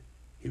then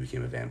he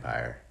became a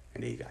vampire,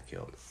 and then he got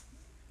killed.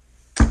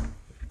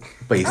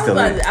 But he's still.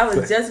 I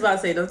was just about to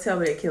say, don't tell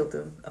me they killed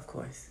him. Of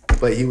course.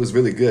 But he was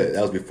really good.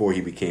 That was before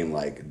he became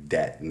like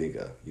that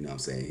nigga. You know what I'm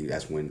saying?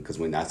 That's because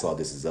when I saw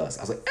This Is Us,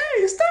 I was like,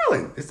 hey, it's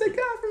Sterling. It's that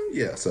guy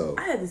from So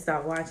I had to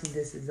stop watching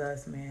This Is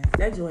Us, man.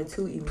 That joint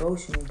too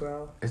emotional,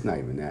 bro. it's not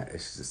even that.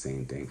 It's just the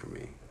same thing for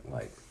me.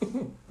 Like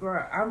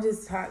Bro, I'm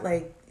just hot.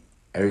 Like,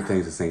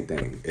 everything's the same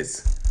thing.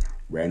 It's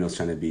Randall's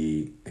trying to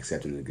be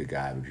accepting the good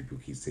guy, but people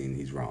keep saying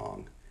he's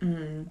wrong.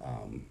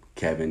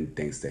 Kevin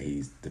thinks that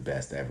he's the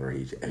best ever.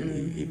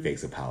 He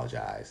fakes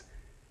apologize,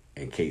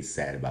 and Kate's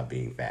sad about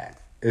being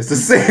fat. It's the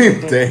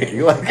same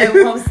thing. Like, and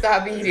won't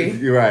stop eating.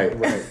 you're right.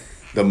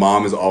 The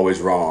mom is always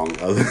wrong.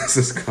 This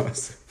is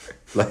constant.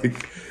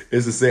 Like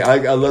it's the same. I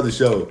love the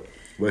show,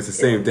 but it's the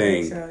same It's a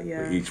thing great show,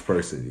 yeah. for each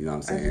person. You know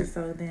what I'm I'm saying? just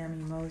so damn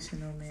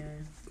emotional,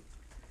 man.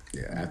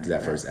 Yeah, after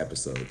that first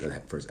episode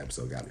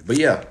got me. But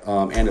yeah,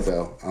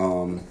 Annabelle.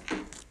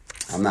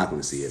 I'm not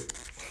going to see it.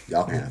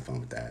 Y'all can have fun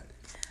with that.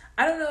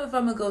 I don't know if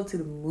I'm gonna go to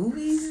the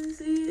movies and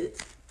see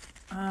it.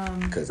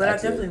 But I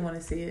definitely want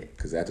to see it.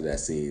 Because after that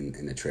scene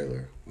in the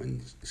trailer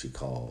when she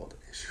called,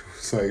 she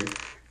was like,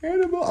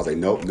 Annabelle. I was like,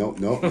 nope.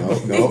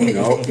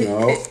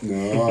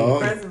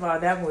 First of all,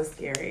 that was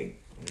scary.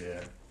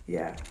 Yeah.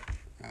 Yeah.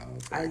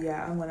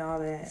 I want all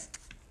that.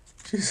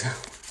 She's.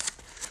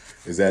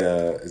 Is that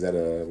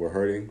a we're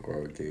hurting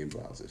or game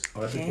blouses?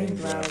 Oh, that's a Game game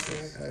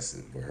blouses.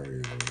 That's we're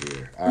hurting over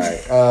here. All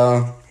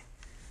right.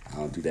 I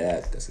don't do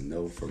that. That's a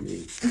no for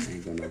me. I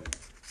ain't gonna.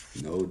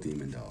 No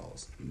demon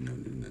dolls.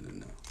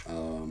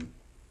 No.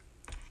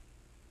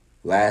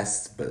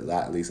 Last but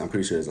not least, I'm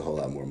pretty sure there's a whole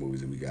lot more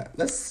movies that we got.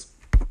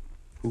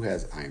 Who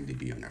has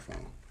IMDb on their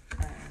phone?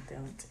 I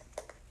don't.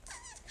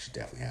 You should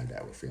definitely have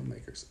that with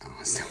filmmakers. I don't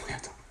understand why y'all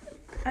don't.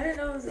 I didn't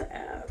know it was an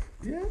app.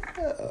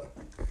 Yeah.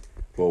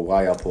 Well,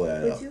 why y'all pull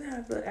that But up? you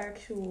have an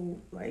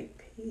actual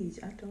page.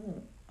 I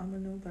don't. I'm a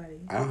nobody.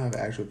 I don't have an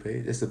actual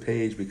page. It's a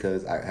page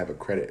because I have a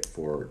credit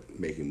for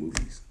making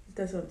movies.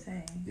 That's what I'm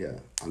saying. Yeah,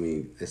 I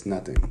mean, it's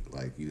nothing.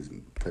 Like, you just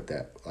put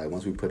that, like,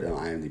 once we put it on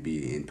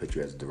IMDb and put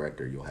you as a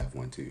director, you'll have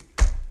one too.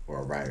 Or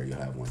a writer, you'll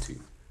have one too.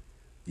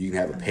 You can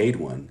have a paid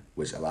one,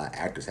 which a lot of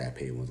actors have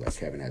paid ones. Like,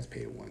 Kevin has a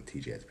paid one,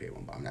 TJ has a paid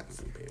one, but I'm not going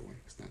to do a paid one.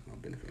 It's not going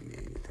to benefit me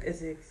anything.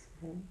 Is it?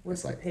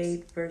 What's It's the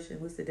paid version?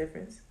 What's the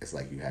difference? It's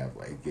like you have,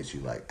 like, it gets you,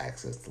 like,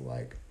 access to,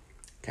 like,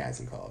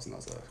 casting calls and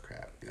all that other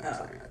crap. You know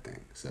what I'm saying? I think.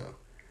 So,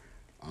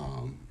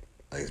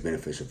 like, it's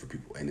beneficial for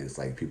people. And it's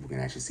like people can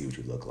actually see what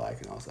you look like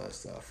and all this other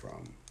stuff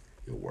from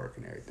your work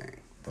and everything.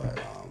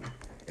 But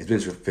it's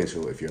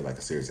beneficial if you're like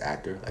a serious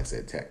actor. Like I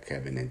said,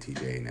 Kevin and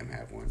TJ and them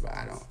have one, but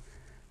I don't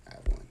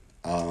have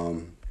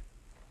one.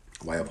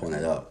 Why y'all pulling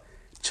that up?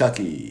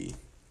 Chucky,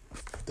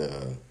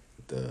 the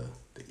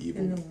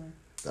evil,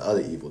 the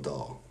other evil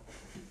doll.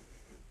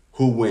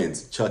 Who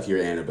wins, Chucky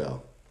or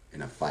Annabelle,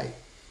 in a fight?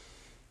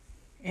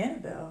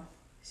 Annabelle.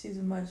 She's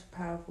a much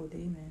powerful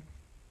demon.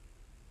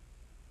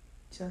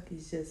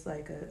 Chucky's just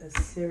like a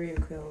serial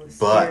killer,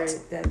 spirit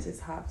that just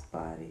hops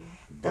body.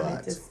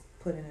 Just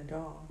put in a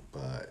doll.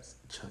 But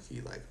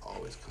Chucky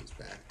always comes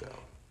back though.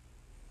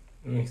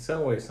 I mean,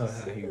 some way,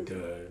 somehow he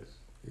does.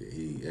 That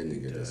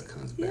nigga just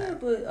comes back. Yeah,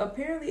 but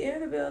apparently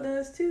Annabelle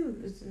does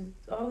too. It's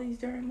all these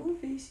darn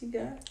movies she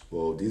got.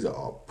 Well, these are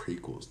all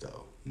prequels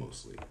though,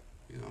 mostly.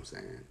 You know what I'm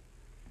saying?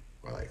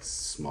 Or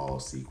small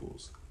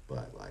sequels.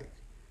 But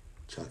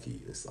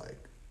Chucky just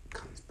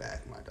comes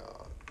back, my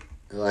dog.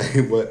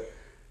 What?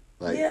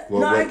 I get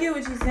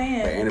what you're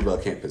saying. But Annabelle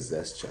can't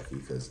possess Chucky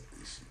because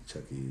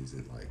Chucky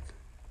isn't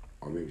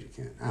or maybe she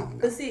can. I don't know.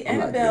 But see, I'm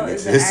not Annabelle good at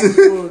is an this.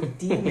 actual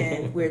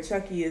demon, where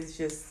Chucky is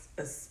just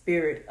a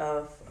spirit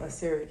of a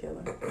serial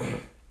killer.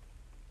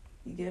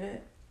 You get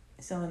it?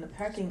 So in the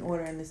pecking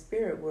order in the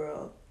spirit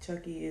world,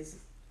 Chucky is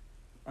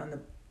on the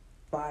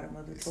bottom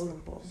of the totem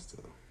pole.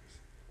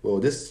 Well,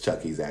 this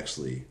Chucky's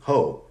actually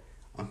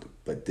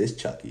but this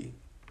Chucky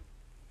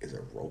is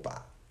a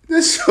robot.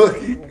 This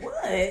shorty. What?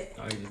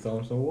 Oh, you just throw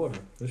him some water.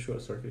 The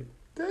short circuit.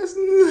 That's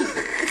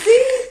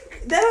See,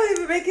 that don't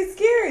even make it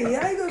scary.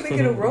 How you gonna make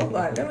it a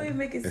robot? That don't even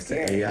make it it's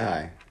scary. the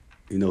AI.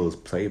 You know who's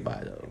played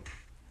by though?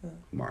 Huh.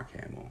 Mark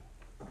Hamill.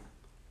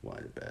 One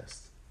of the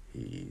best.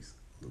 He's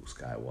Luke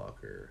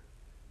Skywalker.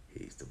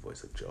 He's the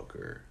voice of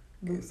Joker.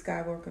 Luke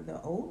Skywalker, the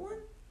old one?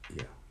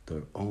 Yeah.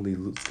 The only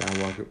Luke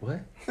Skywalker. What?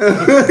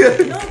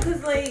 No,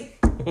 because, like,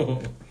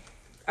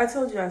 I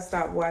told you I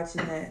stopped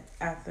watching that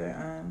after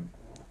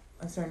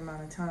a certain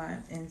amount of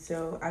time. And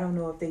so I don't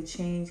know if they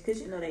changed,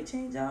 because, you know, they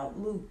change out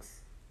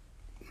Luke's.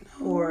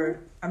 Or,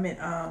 I mean,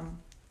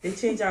 they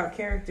change out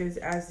characters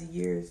as the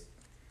years.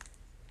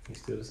 He's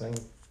still the same.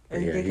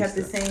 And Yeah, they he's kept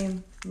the still-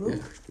 same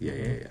Luke. Yeah.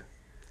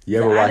 You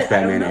ever So watch I don't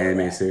Batman know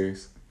animated that.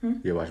 series? Hmm?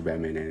 You ever watch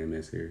Batman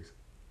animated series?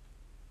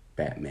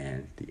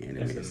 Batman the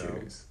animated Yes and no.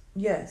 series.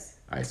 Yes,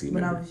 Alright, so you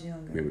when I remember, was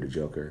younger. remember the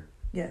Joker?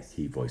 Yes.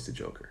 He voiced the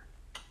Joker.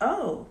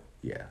 Oh.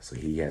 Yeah, so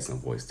he has some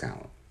voice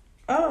talent.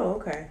 Oh,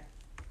 okay.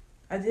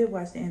 I did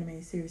watch the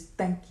animated series.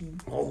 Thank you.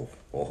 Oh.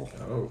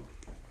 Oh.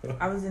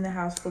 I was in a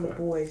house full of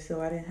boys,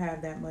 so I didn't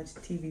have that much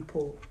TV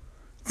pull.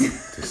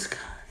 This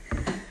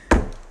guy.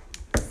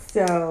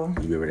 So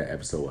You remember that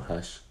episode with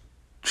Hush?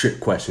 Trick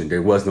question.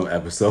 There was no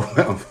episode.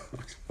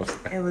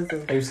 it was a.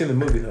 Have you seen the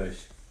movie Hush?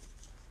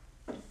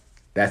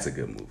 That's a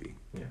good movie.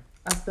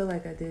 I feel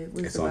like I did.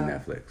 What's It's it on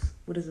about? Netflix.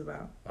 What is it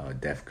about? A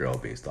deaf girl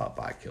being stalked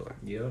by a killer.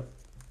 Yep.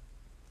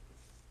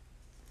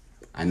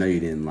 I know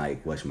you didn't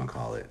like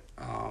whatchamacallit,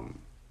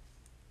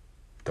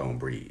 Don't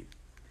Breathe.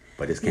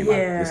 But this came out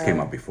this came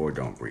out before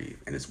Don't Breathe,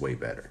 and it's way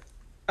better.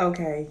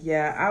 Okay,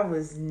 yeah, I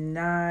was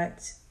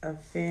not a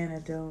fan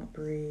of Don't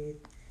Breathe.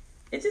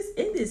 It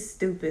ended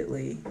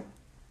stupidly.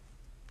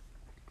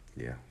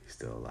 Yeah, he's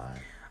still alive.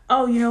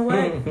 Oh, you know what?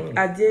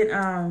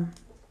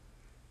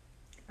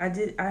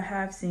 I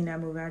have seen that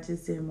movie. I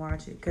just didn't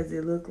watch it because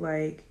it looked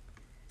like,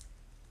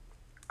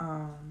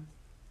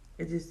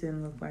 it just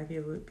didn't look like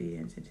it would be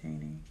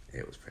entertaining.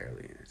 It was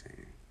fairly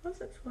entertaining. Well,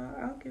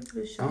 I'll give it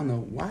a I shot. don't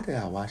know, why did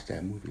I watch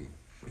that movie?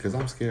 Because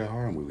I'm scared of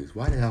horror movies.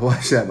 Why did I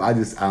watch that? I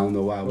don't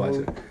know why I watched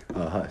it.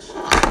 Hush.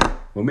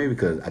 Well, maybe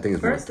because I think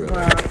it's more First of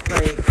thriller. all,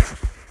 like,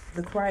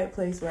 The Quiet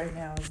Place right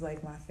now is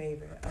like my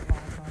favorite of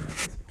all time at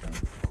this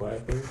point.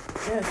 Quiet Place.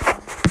 Yes,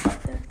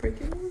 that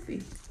freaking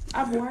movie.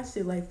 I've watched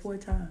it like 4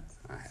 times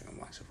I haven't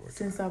watched it for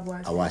since I've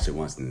watched I it. watched it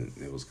once and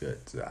it was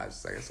good. So I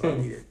just like that's all I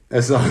needed.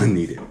 That's all I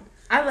needed.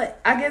 I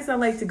guess I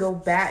like to go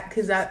back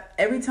because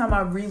every time I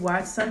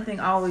rewatch something,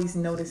 I always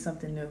notice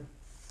something new.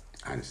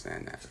 I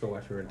understand that. Let's go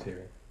watch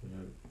Hereditary.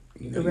 You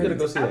You know, gotta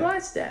go see I that.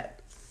 watched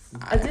that.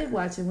 I did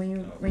watch it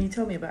when you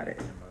told me about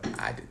it.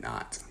 I did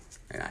not,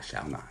 and I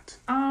shall not.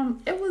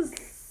 It was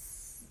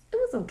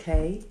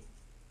okay.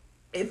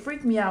 It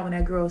freaked me out when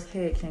that girl's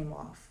head came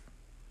off.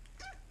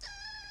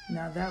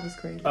 Now that was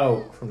crazy.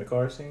 Oh, from the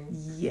car scene?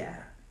 Yeah.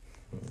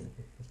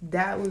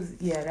 That was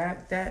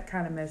that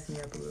kind of messed me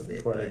up a little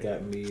bit. Part that but-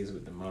 got me is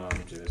with the mom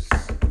just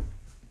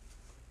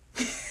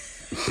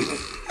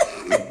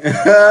get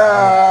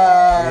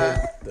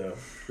the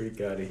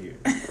freak out of here.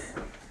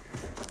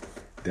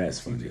 That's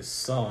She funny. just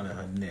sawing at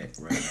her neck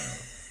right now.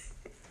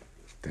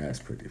 That's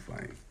pretty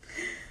funny.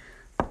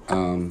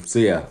 So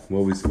yeah,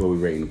 what we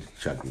rating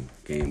Chucky?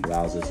 Game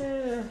blouses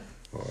Yeah.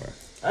 or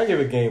I give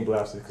it game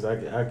blouses because I'll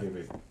give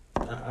it.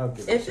 I'll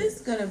give it. If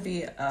it's gonna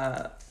be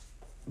a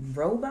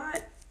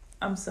robot,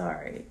 I'm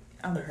sorry,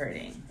 I'm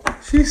hurting.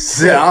 she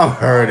said I'm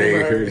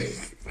hurting.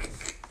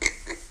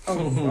 A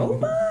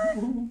robot?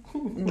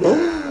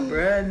 Nah,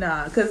 bruh,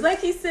 nah. Cause like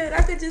he said,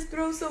 I could just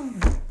throw some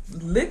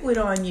liquid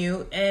on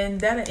you and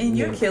that'll end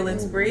your killing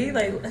spree.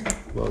 Like,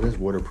 Well, there's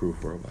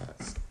waterproof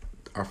robots.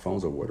 Our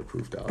phones are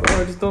waterproof, dog.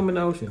 Oh, just throw them in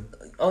the ocean.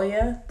 oh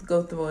yeah,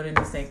 go throw it in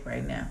the sink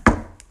right now.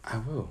 I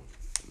will.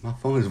 My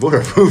phone is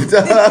waterproof,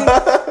 dog.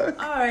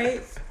 All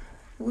right,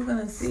 we're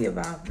gonna see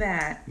about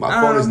that. My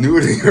phone is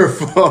newer than your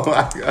phone.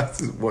 I got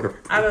this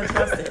waterproof. I don't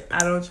trust it. I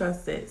don't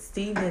trust it.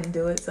 Steve didn't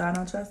do it, so I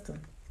don't trust him.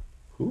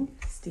 Who?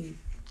 Steve.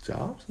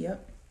 Jobs?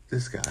 Yep.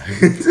 This guy.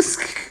 This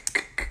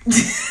guy.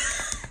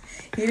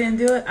 He didn't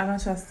do it. I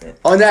don't trust it.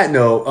 On that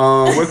note,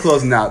 we're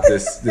closing out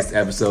this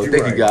episode. You're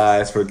Thank right. you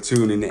guys for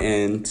tuning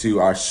in to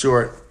our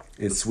short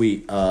and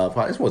sweet.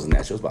 This wasn't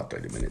that short. It was about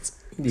 30 minutes.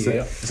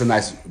 Yeah. It's a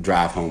nice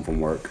drive home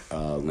from work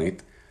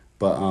length.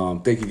 But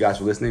thank you guys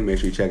for listening. Make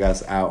sure you check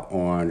us out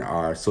on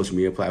our social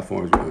media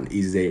platforms. We're on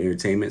Easy Day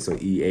Entertainment, so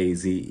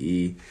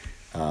EAZE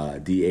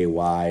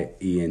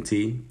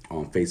DAYENT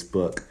on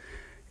Facebook,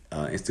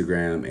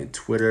 Instagram, and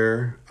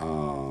Twitter.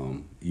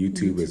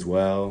 YouTube as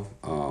well.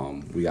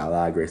 We got a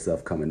lot of great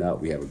stuff coming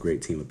up. We have a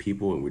great team of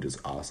people, and we're just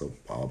also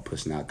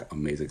pushing out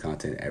amazing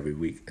content every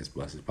week as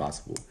much as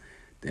possible.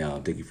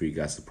 Thank you for your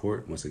guys'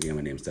 support. Once again,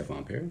 my name is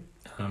Stefan Perry.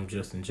 I'm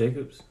Justin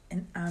Jacobs.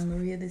 And I'm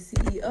Maria, the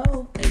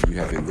CEO. And you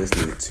have been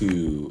listening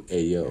to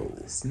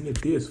Ayo,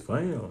 Snick this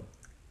fam.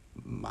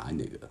 my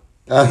nigga.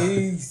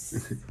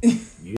 Peace.